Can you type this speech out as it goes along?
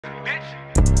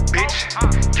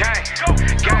Bitch,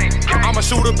 gang. I'm a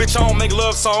shooter, bitch, I don't make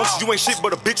love songs. You ain't shit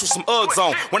but a bitch with some Uggs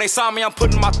on. When they sign me, I'm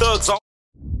putting my thugs on.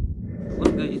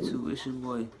 What's good, YouTube? It's your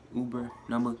boy, Uber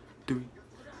number 3.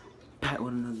 Back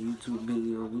with another YouTube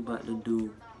video. We about to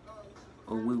do,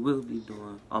 or we will be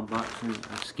doing, unboxing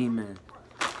of Ski Man.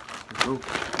 Let's go.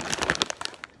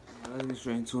 Let's get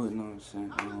straight into it, you know what I'm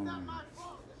saying?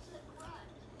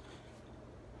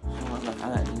 So I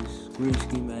got this green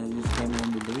Ski Man that just came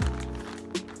in today.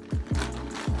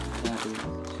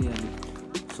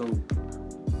 So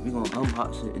we gonna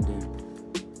unbox it and then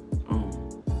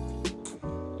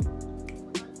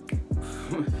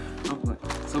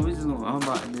so we just gonna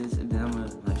unbox this and then I'm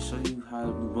gonna like show you how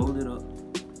to roll it up.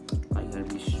 Like you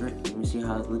gotta be straight. Let me see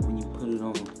how it look when you put it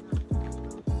on.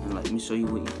 And like let me show you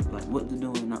what you like what to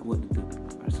do and not what to do.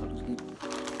 Alright, so let's get it.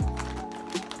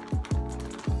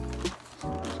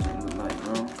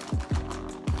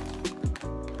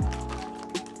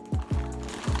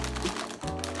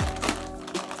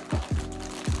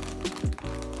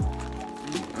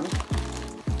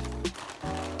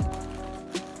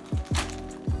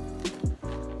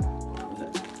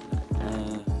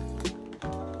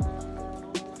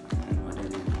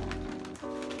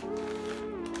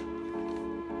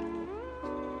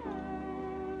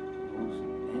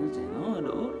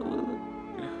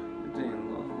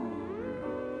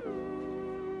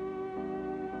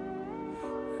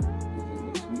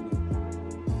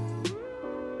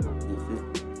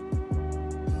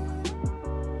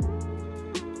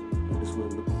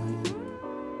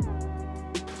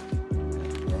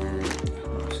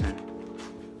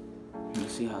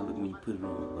 See how it look when you put it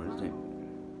on, bro. This thing.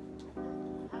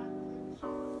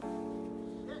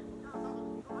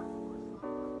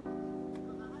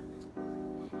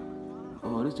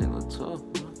 Oh, this thing look tough,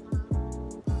 bro.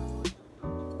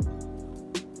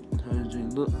 How does it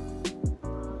look? You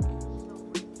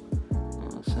know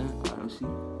what I'm saying? Alright, let's see.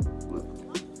 Look.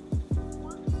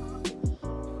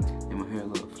 And my hair a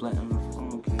little flat on my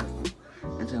phone. Okay.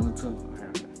 That thing look tough.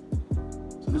 Alright.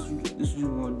 So this is what you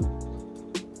want to do.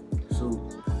 So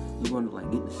you want to like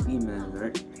get the Ski Man,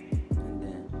 right? And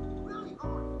then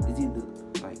it's either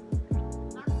like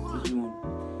what you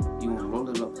want to roll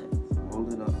it up,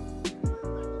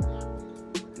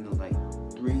 in like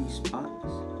 3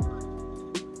 spots.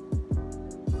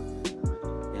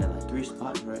 Yeah, like 3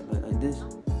 spots, right? Like this.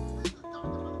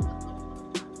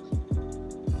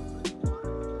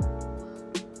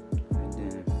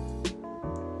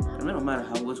 And then it don't matter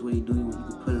which way you do it, you can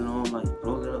put it on, like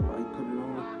roll it up, or you put it on.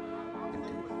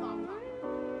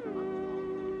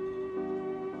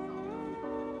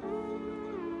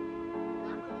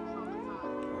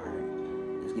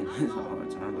 It's a hard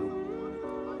time, though.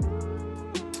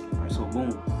 Alright, so boom.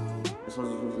 This was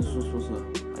supposed to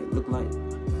like look like.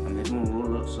 I mean, if you want to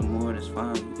roll it up some more, that's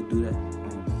fine. You can do that.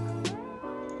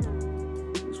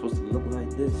 It's supposed to look like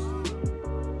this.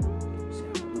 See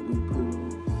how it look when you put it on.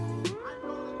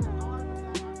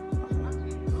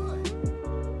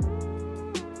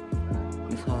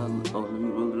 This how it look. Oh, let me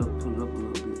roll it up, put it up a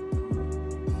little bit.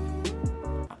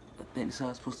 I think this how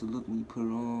it's supposed to look when you put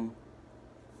it on.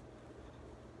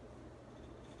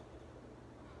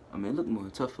 I mean, it look more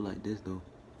tougher like this, though.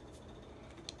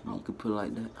 I mean, you could put it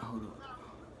like that. Hold up.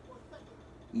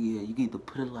 Yeah, you can either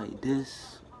put it like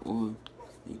this, or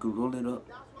you can roll it up.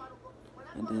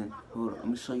 And then, hold up. Let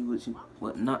me show you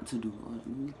what not to do. Let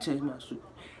me change my shirt.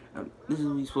 This is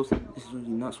what you're supposed to. This is what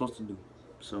you're not supposed to do.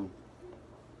 So,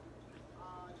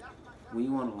 when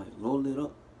you want to like roll it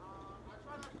up,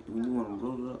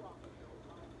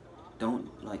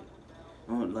 don't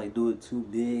like do it too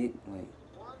big, like.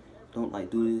 Don't like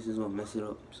do this, it's gonna mess it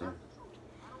up.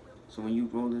 So when you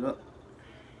roll it up,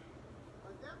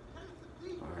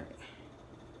 alright.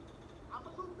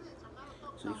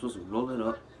 So you're supposed to roll it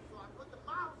up,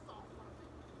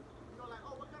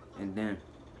 and then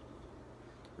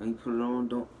when you put it on,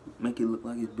 don't make it look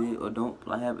like it's big, or don't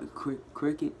like have it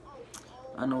cricket.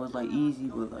 I know it's like easy,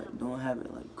 but like don't have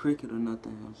it like cricket or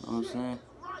nothing. You know what I'm saying?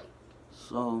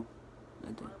 So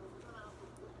like that.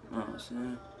 You know what I'm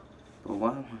saying? But why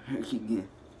am I hurt again?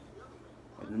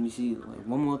 Like, let me see, like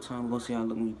one more time, we're gonna see how it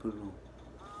look when you put it on.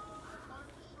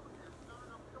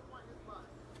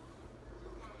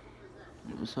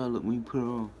 That's how it look when you put it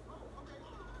on.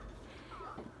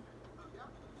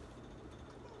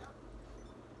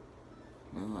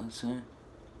 You know what I'm saying?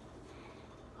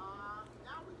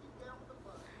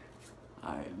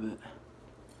 Alright, but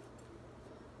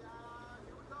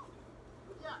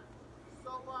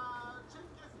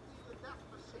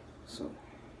so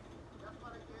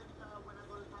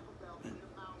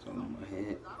on my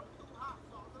head.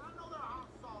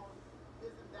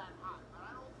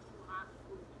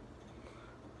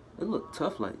 It look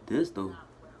tough like this though.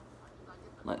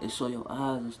 Like it show your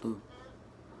eyes and stuff.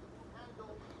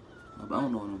 I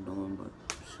don't know what I'm doing, but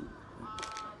shoot.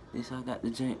 This I got the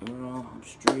jank wrong. I'm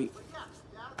straight.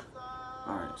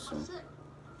 Alright, so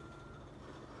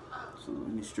let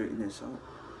me straighten this out.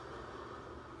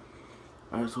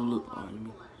 Alright, so look. Alright, let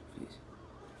me fix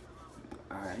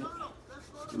it. Alright.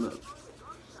 Look.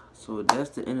 So that's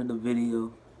the end of the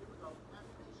video.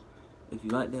 If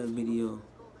you like that video,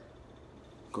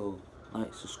 go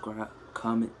like, subscribe,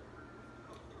 comment,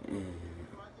 and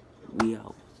we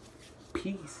out.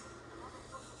 Peace.